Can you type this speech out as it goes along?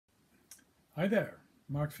Hi there,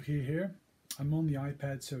 Mark Vergeer here. I'm on the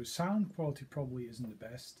iPad, so sound quality probably isn't the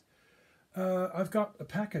best. I've got a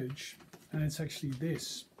package, and it's actually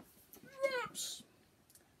this. Whoops!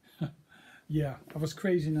 Yeah, I was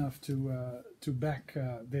crazy enough to back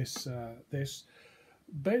this.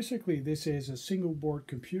 Basically, this is a single board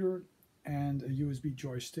computer and a USB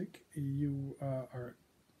joystick. You are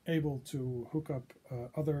able to hook up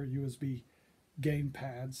other USB game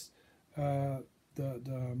pads. Uh,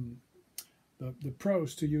 the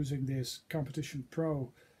pros to using this um, Competition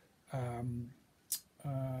Pro, how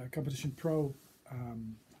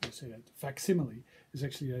do you say that, facsimile, is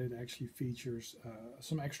actually that it actually features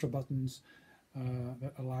some extra buttons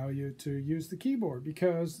that allow you to use the keyboard,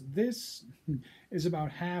 because this is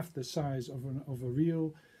about half the size of a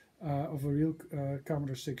real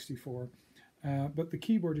Commodore 64, but the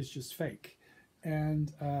keyboard is just fake,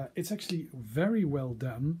 and it's actually very well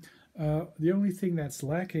done. The only thing that's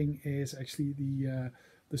lacking is actually the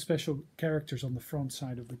special characters on the front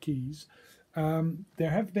side of the keys. There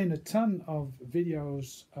have been a ton of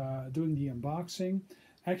videos doing the unboxing.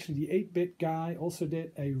 Actually, the 8-bit guy also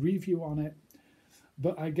did a review on it,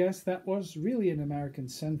 but I guess that was really an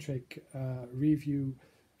American-centric review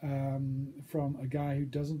from a guy who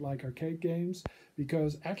doesn't like arcade games,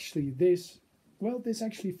 because actually this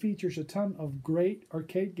actually features a ton of great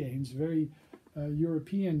arcade games, very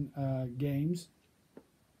European games,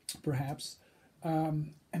 perhaps,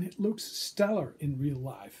 and it looks stellar in real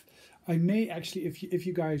life. I may actually, if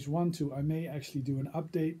you guys want to, I may actually do an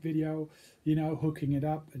update video, hooking it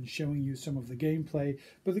up and showing you some of the gameplay.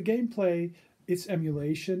 But the gameplay, it's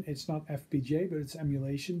emulation. It's not FPGA, but it's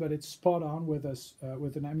emulation. But it's spot on with us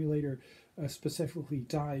with an emulator specifically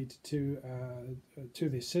tied to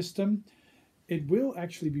this system. It will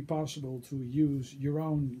actually be possible to use your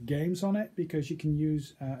own games on it, because you can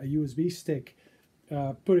use a USB stick,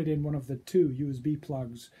 put it in one of the two USB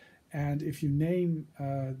plugs, and if you name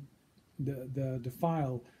the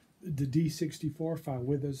file, the D64 file,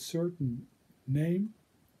 with a certain name,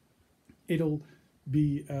 it'll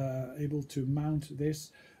be able to mount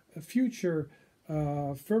this. Future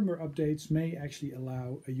firmware updates may actually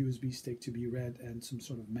allow a USB stick to be read and some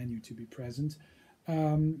sort of menu to be present.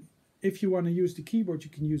 If you want to use the keyboard, you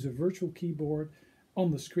can use a virtual keyboard on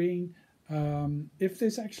the screen. If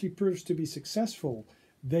this actually proves to be successful,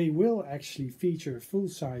 they will actually feature a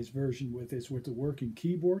full-size version with this, with the working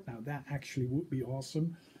keyboard. Now that actually would be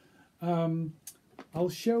awesome. I'll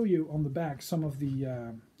show you on the back some of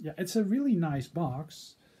the, yeah, it's a really nice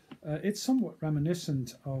box. It's somewhat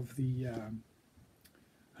reminiscent of the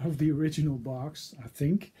original box, I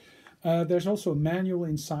think. There's also a manual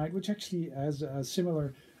inside, which actually has a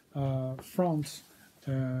similar front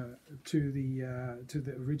to the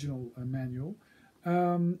original manual.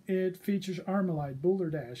 It features Armalite, Boulder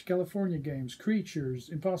Dash, California Games, Creatures,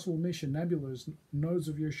 Impossible Mission, Nebulous, Nodes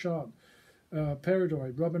of Your Shot,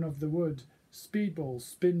 Paradoid, Robin of the Wood, Speedball,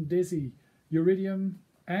 Spin Dizzy, Uridium,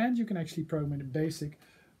 and you can actually program it in BASIC.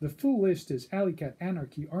 The full list is Alleycat,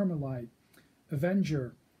 Anarchy, Armalite,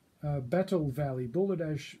 Avenger, Battle Valley, Boulder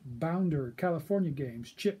Dash, Bounder, California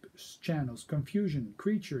Games, Chip Channels, Confusion,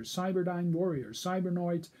 Creatures, Cyberdyne Warrior,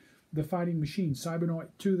 Cybernoid, The Fighting Machine, Cybernoid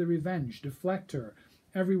 2 The Revenge, Deflector,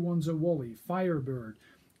 Everyone's a Wally, Firebird,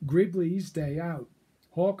 Gribbly's Day Out,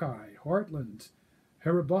 Hawkeye, Heartland,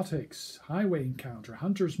 Herobotics, Highway Encounter,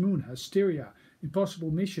 Hunter's Moon, Hysteria,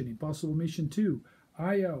 Impossible Mission 2,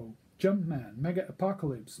 IO, Jumpman, Mega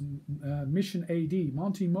Apocalypse, Mission AD,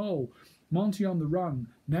 Monty Mole, Monty on the Run,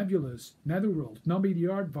 Nebulous, Netherworld, Nobby the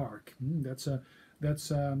Aardvark. That's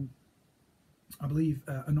I believe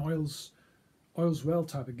an Oil's Well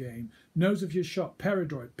type of game. Nose of Your Shot,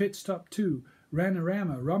 Paradroid, Pit Stop 2,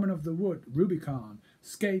 Ranorama, Robin of the Wood, Rubicon,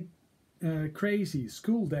 Skate Crazy,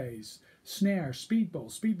 School Days, Snare,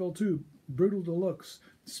 Speedball 2, Brutal Deluxe,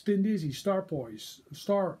 Spin Dizzy, Star Paws,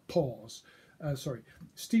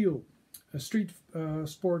 Steel, Street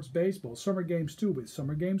Sports Baseball, Summer Games 2 with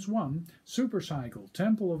Summer Games 1, Super Cycle,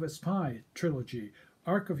 Temple of Espy Trilogy,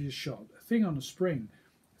 Arc of Your Shot, Thing on a Spring,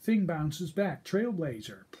 Thing Bounces Back,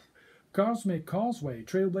 Trailblazer, Cosmic Causeway,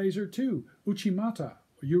 Trailblazer 2, Uchimata,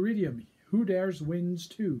 Uridium, Who Dares Wins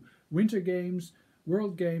 2, Winter Games,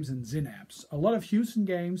 World Games, and Synapse. A lot of Houston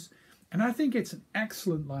games, and I think it's an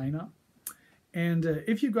excellent lineup. And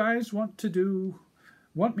if you guys want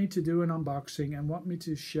me to do an unboxing and want me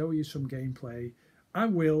to show you some gameplay, I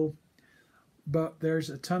will. But there's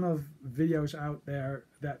a ton of videos out there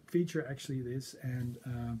that feature actually this, and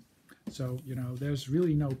so there's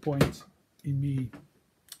really no point in me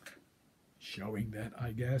showing that,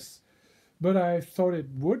 I guess. But I thought it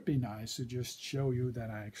would be nice to just show you that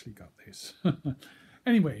I actually got this.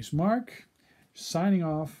 Anyways, Mark, signing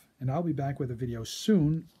off, and I'll be back with a video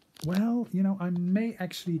soon. Well, you know, I may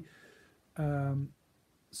actually,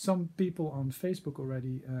 some people on Facebook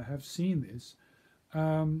already have seen this.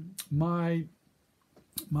 My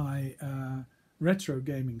retro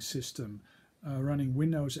gaming system running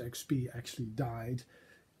Windows XP actually died,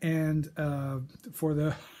 and for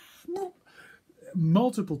the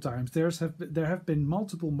multiple times there have been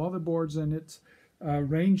multiple motherboards in it,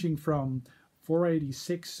 ranging from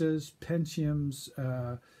 486s, Pentiums,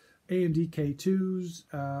 AMD K2s.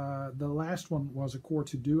 The last one was a Core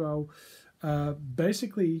 2 Duo.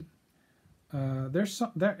 Basically,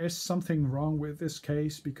 there is something wrong with this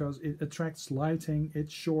case because it attracts lighting,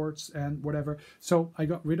 it shorts and whatever. So I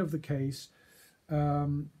got rid of the case,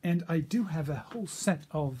 and I do have a whole set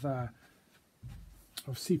of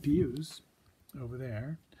CPUs over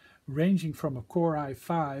there, ranging from a Core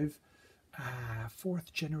i5,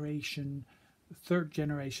 4th generation, 3rd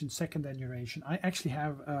generation, 2nd generation. I actually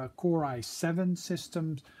have Core i7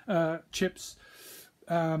 systems, chips.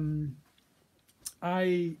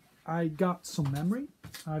 I got some memory.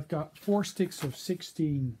 I've got 4 sticks of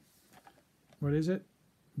 16, what is it?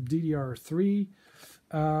 DDR3,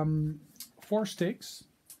 4 sticks.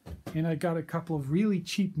 And I got a couple of really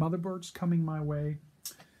cheap motherboards coming my way.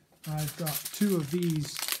 I've got 2 of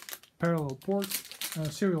these parallel port,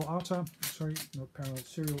 serial auto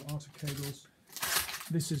cables.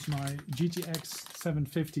 This is my GTX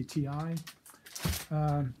 750 Ti,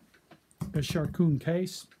 a Charcoon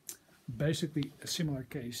case. Basically a similar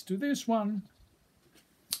case to this one.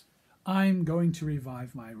 I'm going to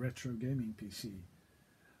revive my retro gaming PC.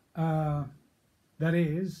 That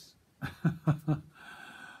is,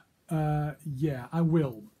 yeah, I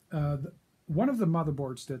will. One of the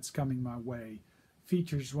motherboards that's coming my way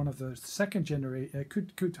features one of the second generation,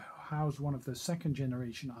 could house one of the 2nd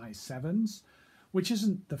generation i7s, which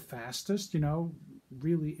isn't the fastest, you know,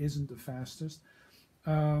 really isn't the fastest.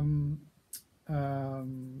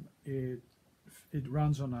 It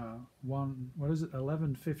runs on a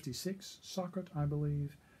 1156 socket, I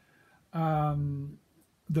believe.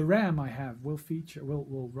 The RAM I have will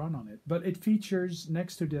run on it, but it features,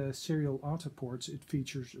 next to the serial auto ports, it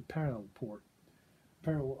features a parallel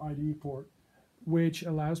IDE port, which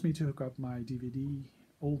allows me to hook up my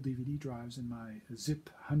old DVD drives and my ZIP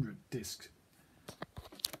 100 disc.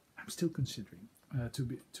 I'm still considering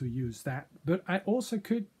to use that, but I also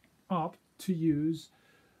could opt to use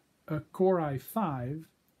a Core i5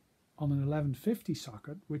 on an 1150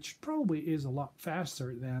 socket, which probably is a lot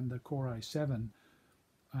faster than the Core i7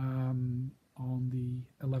 on the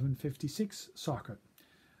 1156 socket.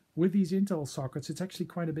 With these Intel sockets, it's actually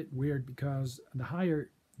quite a bit weird because the higher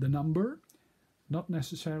the number, not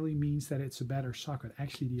necessarily means that it's a better socket.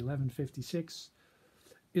 Actually, the 1156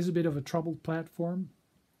 is a bit of a troubled platform.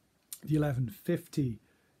 The 1150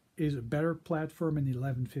 is a better platform, and the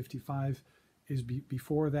 1155 is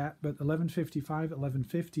before that. But 1155,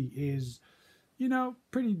 1150 is, you know,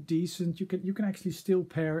 pretty decent. You can actually still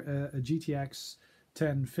pair a GTX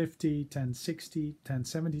 1050, 1060,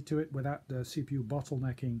 1070 to it without the CPU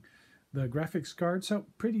bottlenecking the graphics card. So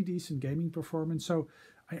pretty decent gaming performance. So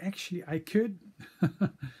I could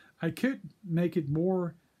I could make it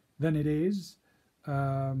more than it is.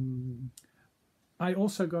 I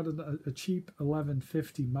also got a cheap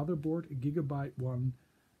 1150 motherboard, a gigabyte one,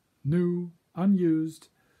 new, unused.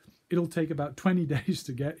 It'll take about 20 days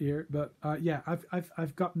to get here, but yeah,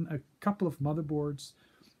 I've gotten a couple of motherboards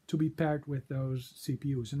to be paired with those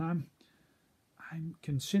CPUs, and I'm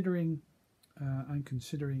considering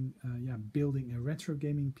yeah, building a retro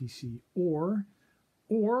gaming PC, or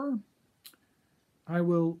I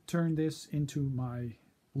will turn this into my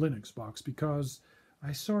Linux box, because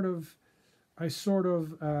I'm sort of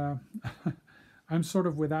I'm sort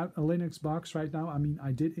of without a Linux box right now. I mean,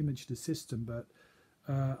 I did image the system, but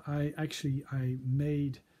I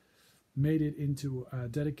made it into a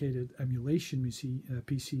dedicated emulation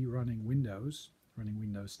PC running Windows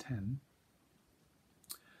 10,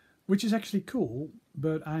 which is actually cool,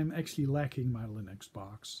 but I'm actually lacking my Linux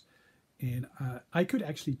box. And I could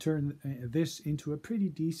actually turn this into a pretty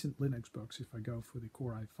decent Linux box if I go for the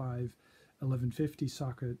Core i5 1150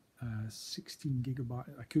 socket, 16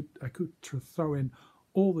 gigabyte. I could throw in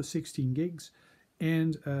all the 16 gigs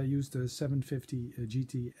and use the 750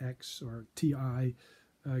 GTX or TI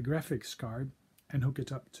graphics card and hook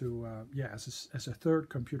it up to yeah, as a third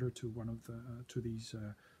computer to one of the to these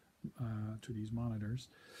monitors.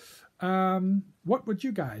 What would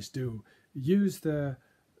you guys do? Use the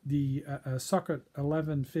socket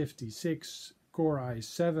 1156 Core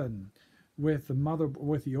i7 with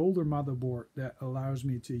the older motherboard that allows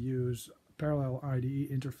me to use parallel IDE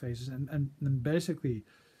interfaces and basically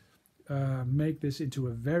make this into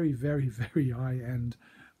a very, very, very high-end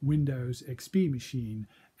Windows XP machine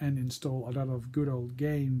and install a lot of good old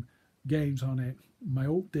games on it, my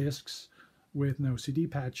old discs with no CD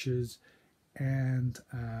patches, and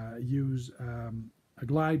use a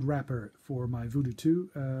glide wrapper for my Voodoo 2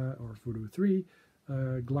 or Voodoo 3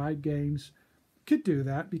 glide games. Could do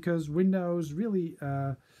that because Windows really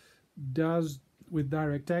does, with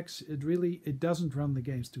DirectX, it doesn't run the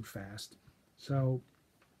games too fast. So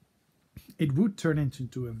it would turn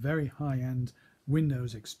into a very high-end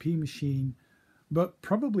Windows XP machine, but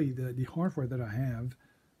probably the hardware that I have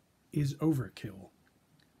is overkill,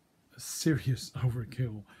 a serious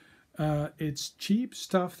overkill. It's cheap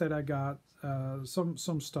stuff that I got,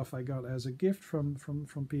 some stuff I got as a gift from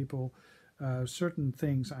people. Certain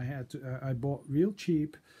things I bought real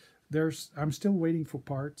cheap. I'm still waiting for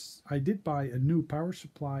parts. I did buy a new power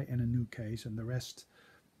supply and a new case, and the rest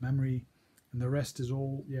memory, and the rest is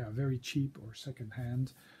all very cheap or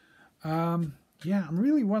secondhand. Yeah, I'm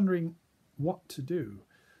really wondering what to do.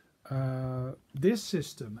 This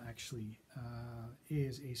system actually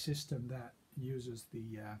is a system that uses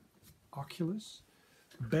the Oculus.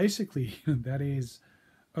 Basically, that is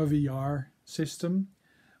a VR system.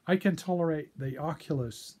 I can tolerate the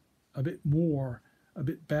Oculus a bit more, a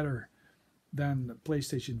bit better than the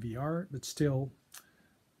PlayStation VR, but still,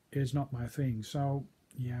 it's not my thing. So,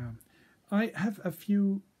 yeah, I have a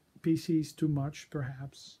few PCs too much,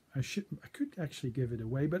 perhaps. I could actually give it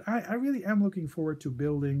away, but I really am looking forward to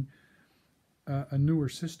building a newer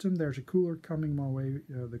system. There's a cooler coming my way,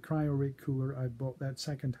 the CryoRig cooler. I bought that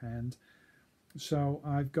secondhand. So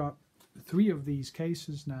I've got 3 of these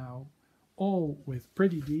cases now, all with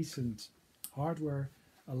pretty decent hardware,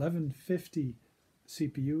 1150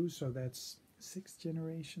 CPUs, so that's 6th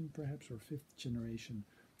generation perhaps, or 5th generation.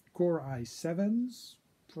 Core i7s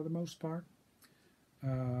for the most part.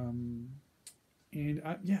 And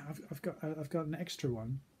I've got an extra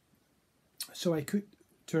one, so I could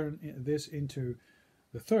turn this into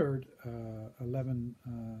the 3rd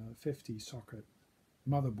 1150 socket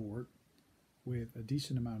motherboard with a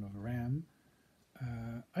decent amount of RAM.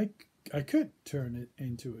 I could turn it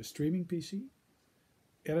into a streaming PC,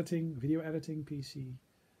 video editing PC,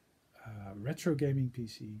 retro gaming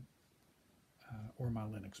PC, or my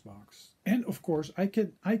Linux box. And of course, I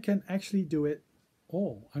can actually do it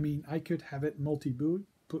all. I mean, I could have it multi-boot,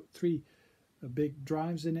 put 3 big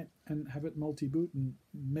drives in it and have it multi-boot and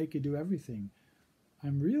make it do everything.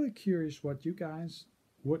 I'm really curious what you guys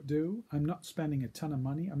would do. I'm not spending a ton of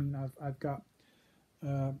money. I mean, I've got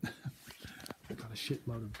I've got a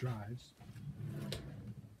shitload of drives.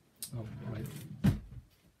 Oh, wait.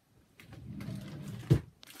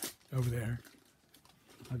 Over there.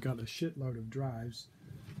 I've got a shitload of drives,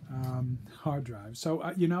 hard drives.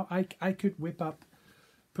 So, you know, I could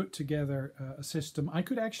put together a system. I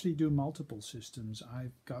could actually do multiple systems.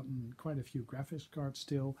 I've gotten quite a few graphics cards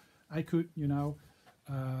still. I could, you know,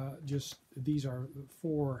 these are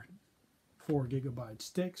 4 gigabyte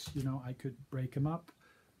sticks. You know, I could break them up,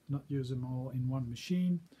 not use them all in one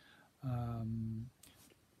machine.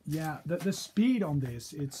 Yeah, the speed on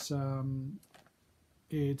this, it's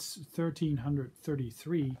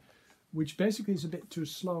 1333, which basically is a bit too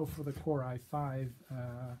slow for the Core i5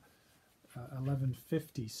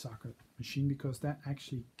 1150 socket machine, because that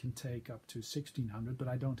actually can take up to 1600, but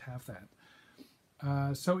I don't have that.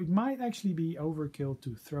 So it might actually be overkill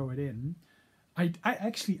to throw it in. I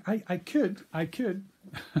could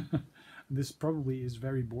this probably is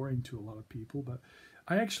very boring to a lot of people, but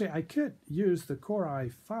I could use the Core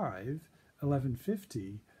i5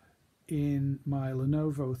 1150 in my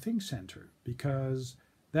Lenovo ThinkCentre, because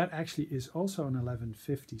that actually is also an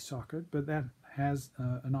 1150 socket, but that has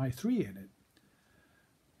an i3 in it.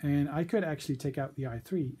 And I could actually take out the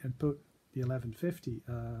i3 and put the 1150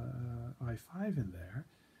 i5 in there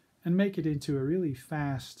and make it into a really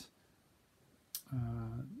fast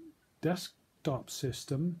desktop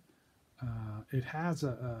system. It has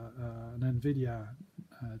an NVIDIA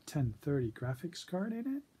 1030 graphics card in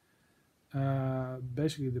it.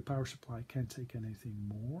 Basically, the power supply can't take anything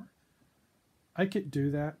more. I could do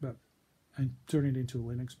that, but and turn it into a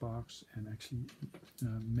Linux box and actually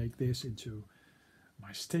make this into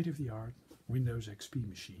my state-of-the-art Windows XP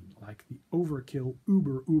machine, like the overkill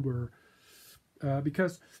uber,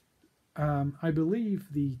 because I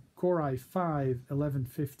believe the Core i5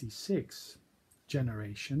 1156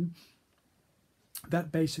 generation,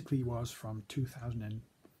 that basically was from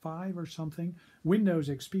 2005 or something. Windows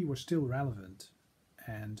XP was still relevant,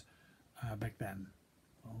 and back then,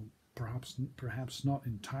 well, perhaps not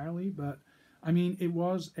entirely, but I mean, it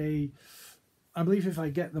was I believe if I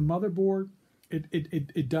get the motherboard,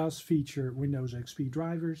 it does feature Windows XP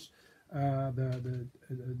drivers. The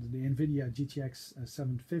NVIDIA GTX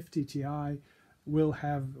 750 Ti will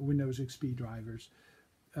have Windows XP drivers.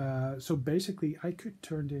 So basically, I could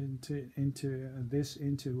turn it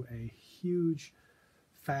into a huge,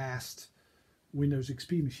 fast Windows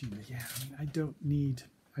XP machine. But yeah, I mean,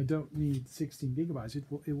 I don't need 16 gigabytes.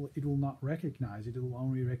 It will not recognize it. It will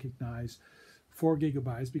only recognize 4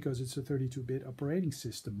 gigabytes because it's a 32-bit operating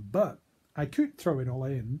system. But I could throw it all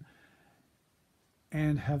in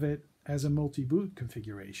and have it as a multi-boot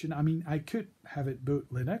configuration. I mean, I could have it boot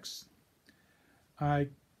Linux. I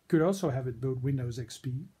could also have it boot Windows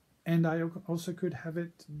XP, and I also could have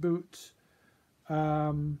it boot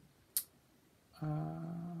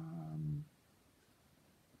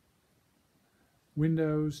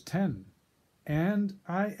Windows 10. And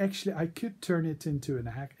I could turn it into in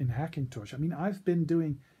Hackintosh. I mean, I've been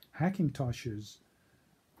doing Hackintoshes.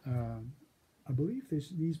 I believe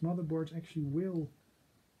these motherboards actually will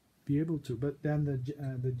be able to, but then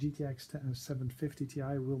the GTX 750 Ti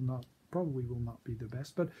probably will not be the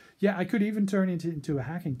best. But yeah, I could even turn it into a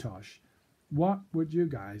Hackintosh. What would you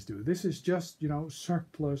guys do? This is just, you know,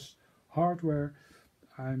 surplus hardware.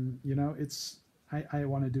 You know, I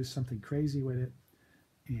want to do something crazy with it,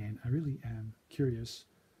 and I really am curious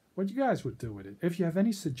what you guys would do with it. If you have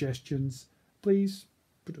any suggestions, please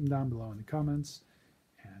put them down below in the comments.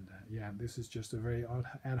 And yeah, this is just a very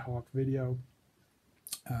ad hoc video,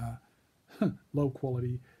 low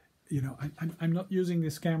quality. You know, I'm not using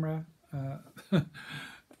this camera.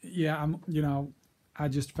 Yeah, you know, I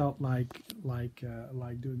just felt like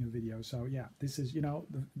doing a video. So yeah, this is, you know,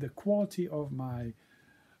 the quality of my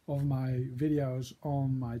videos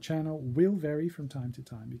on my channel will vary from time to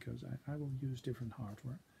time because I will use different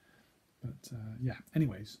hardware. But yeah,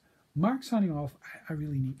 anyways, Mark signing off. I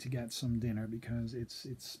really need to get some dinner because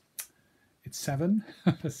it's 7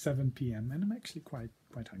 p.m. and I'm actually quite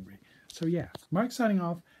hungry. So yeah, Mark signing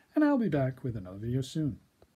off, and I'll be back with another video soon.